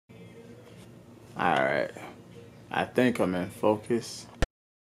Alright. I think I'm in focus.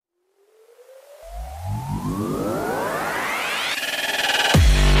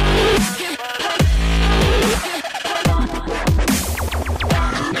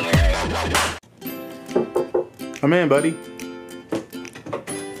 I'm in, buddy.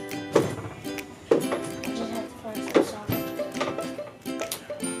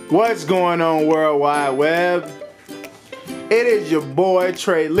 What's going on, World Wide Web? It is your boy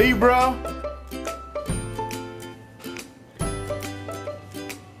Trey Libra.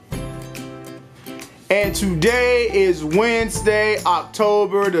 And today is Wednesday,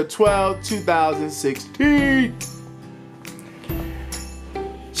 October the 12th, 2016.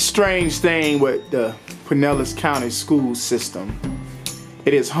 Strange thing with the Pinellas County school system.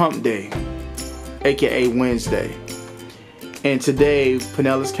 It is hump day, aka Wednesday. And today,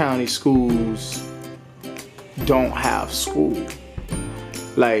 Pinellas County schools don't have school.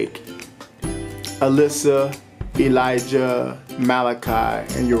 Like, Alyssa, Elijah, Malachi,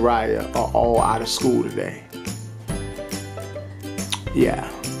 and Uriah are all out of school today.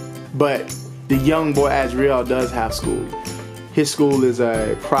 Yeah. But the young boy Izrael does have school. His school is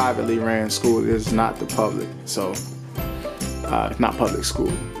a privately ran school. It's not the public. So, it's not public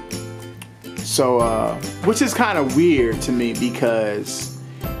school. So, which is kind of weird to me because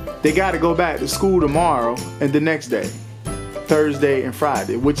they got to go back to school tomorrow and the next day, Thursday and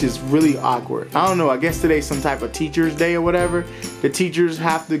Friday, which is really awkward. I don't know, I guess today's some type of teacher's day or whatever. The teachers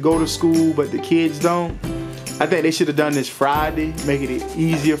have to go to school, but the kids don't. I think they should have done this Friday, making it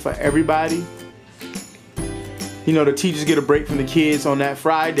easier for everybody. You know, the teachers get a break from the kids on that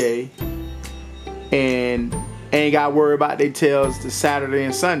Friday and ain't got to worry about their tails to Saturday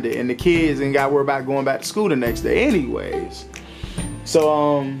and Sunday, and the kids ain't got to worry about going back to school the next day anyways.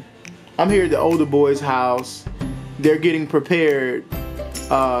 So I'm here at the older boys' house. They're getting prepared,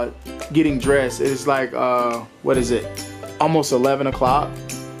 getting dressed. It's like what is it, almost 11 o'clock.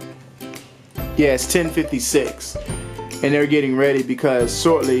 Yeah, it's 10:56, and they're getting ready because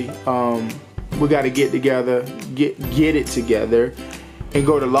shortly we got to get together, get it together, and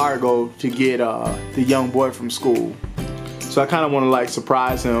go to Largo to get the young boy from school. So I kind of want to like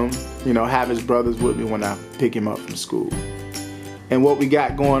surprise him, you know, have his brothers with me when I pick him up from school. And what we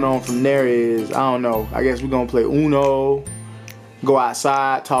got going on from there is, I don't know, I guess we're going to play Uno, go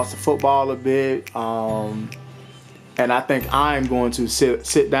outside, toss the football a bit, and I think I'm going to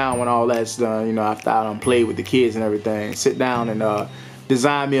sit down when all that's done, you know, after I done played with the kids and everything, sit down and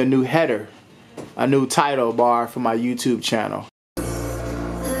design me a new header, a new title bar for my YouTube channel.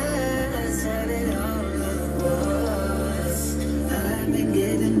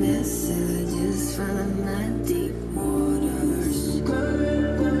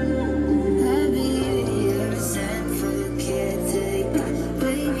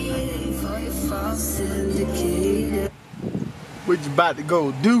 What you about to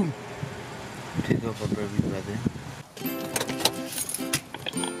go do? Pick up a baby brother.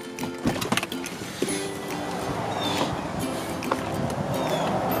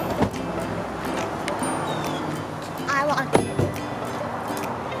 I want it.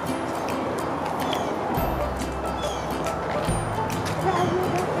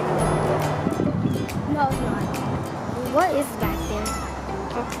 No, it's not. What is back there?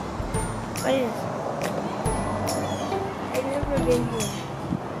 What is? I've never been here.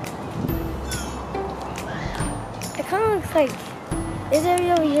 It kind of looks like, this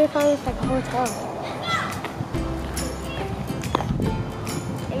area over here kind of looks like a hotel.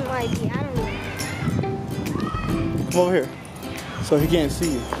 It might be, I don't know. Come over here, so he can't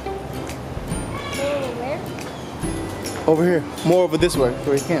see you. Where? Over here, more over this way,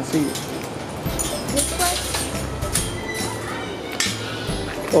 so he can't see you. This way?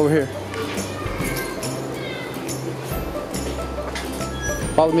 Over here.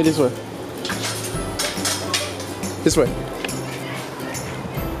 Follow me this way. This way.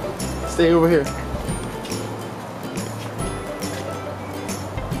 Stay over here.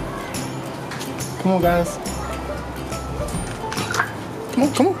 Come on, guys. Come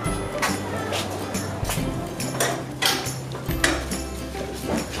on, come on.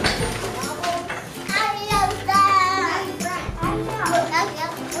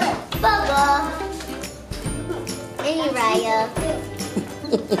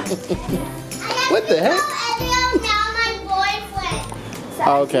 What the heck? Now my boyfriend.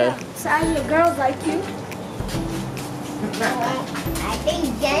 Oh, okay. So the girls like you? I think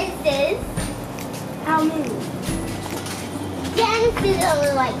Genesis. How many? Genesis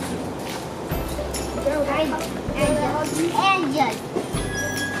only like you. And just.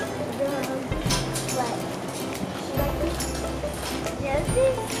 What?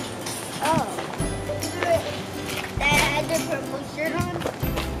 Genesis? Oh. shirt on?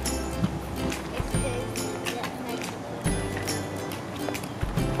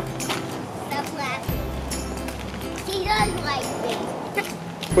 Stop laughing. She does like me.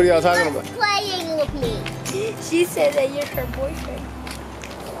 What are y'all talking about? Playing with me. She said that you're her boyfriend.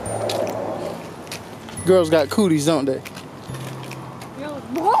 Girls got cooties, don't they? No,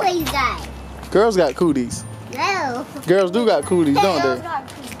 boys got. Girls got cooties. No. Girls do got cooties, don't Girls they? got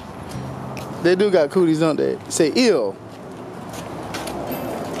cooties. They do got cooties, don't they? Say ill.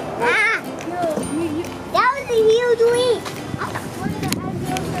 Ah! No, that was a huge leak. I wanted to have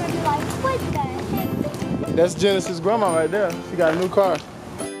girls that be like, what the heck? That's Genesis' grandma right there. She got a new car.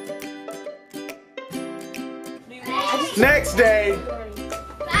 Next day,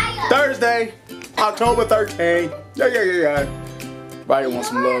 Thursday, October 13th. Yeah. Everybody wants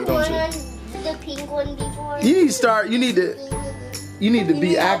some love, don't you? The pink one before. You need to start. You need to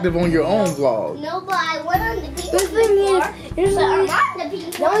be active on your own vlog. No, but I went on the pink one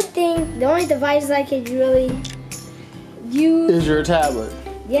before. The only device I could really use is your tablet.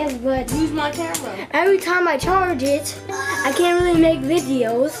 Yes, but use my camera. Every time I charge it, I can't really make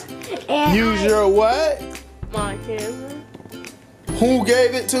videos. And Use your what? my camera. Who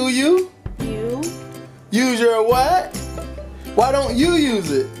gave it to you? You. Use your what? Why don't you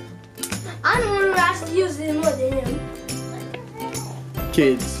use it? I'm the one who has to use it more than him.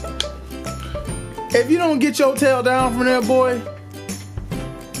 Kids, if you don't get your tail down from there, boy.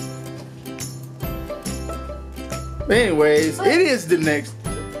 But anyways, it is the next.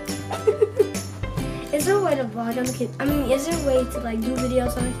 Is there a way to vlog on the kid? I mean, is there a way to like do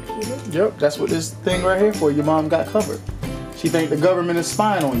videos on the computer? Yep, that's what this thing right here for. Your mom got covered. She think the government is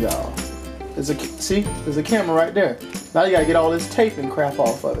spying on y'all. There's a camera right there. Now you gotta get all this tape and crap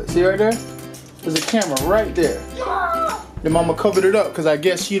off of it. See right there? There's a camera right there. Your mama covered it up because I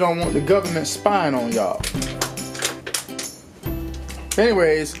guess she don't want the government spying on y'all.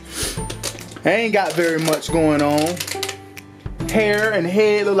 Anyways, I ain't got very much going on. Hair and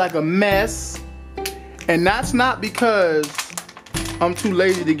head look like a mess. And that's not because I'm too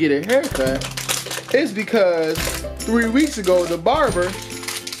lazy to get a haircut. It's because 3 weeks ago the barber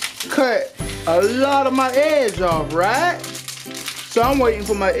cut a lot of my edge off, right? So I'm waiting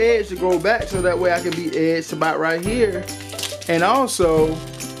for my edge to grow back so that way I can be edged about right here. And also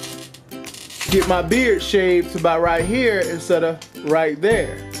get my beard shaved to about right here instead of right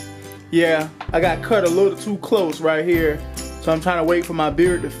there. Yeah, I got cut a little too close right here. So I'm trying to wait for my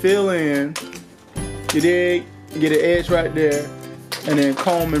beard to fill in. You dig? Get an edge right there. And then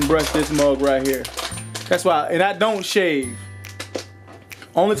comb and brush this mug right here. That's why, and I don't shave.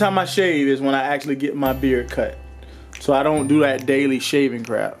 Only time I shave is when I actually get my beard cut. So I don't do that daily shaving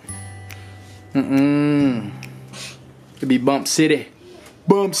crap. It be Bump City.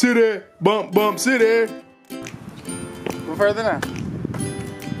 Bump City. Bump City. Go further now.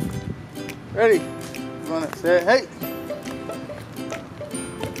 Ready? You wanna say hey?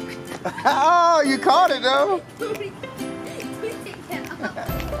 Oh, you caught it though. I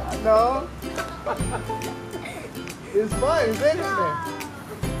know. It's fun, it's in there.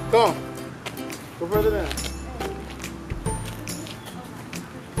 Come on. Go further down.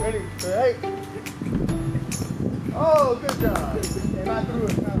 Ready? Say hey. Oh, good job. And I threw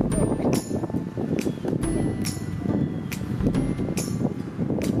it. Now go.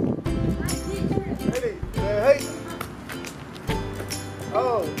 Ready? Say hey.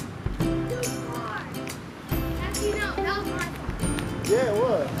 Oh. Actually, no, that was my fault. Yeah, it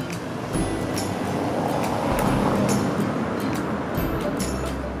was.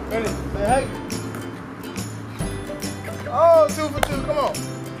 Ready? Say hey. Oh, 2 for 2. Come on.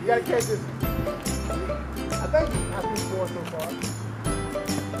 You gotta catch this. I think I threw 4 so far.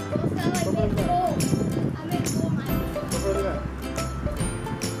 I made 4 miles. Go further down.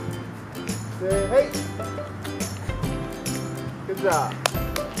 Say hey. Good job.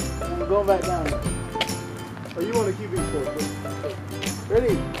 We're going back down there. Oh, you want to keep it close.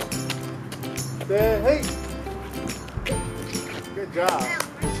 Ready? Say hey. Good job.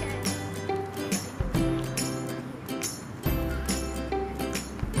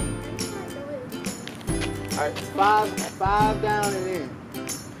 Alright, 5 down and in.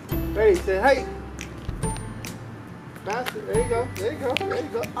 Ready, say hey. Faster. There you go. There you go. There you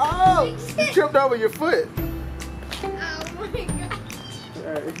go. Oh! You tripped over your foot. Oh my god.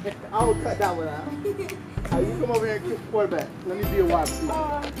 Alright, I will cut that one out. Alright, you come over here and kick the quarterback. Let me be a wide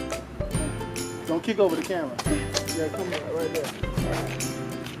receiver. Don't kick over the camera. Yeah, come right there.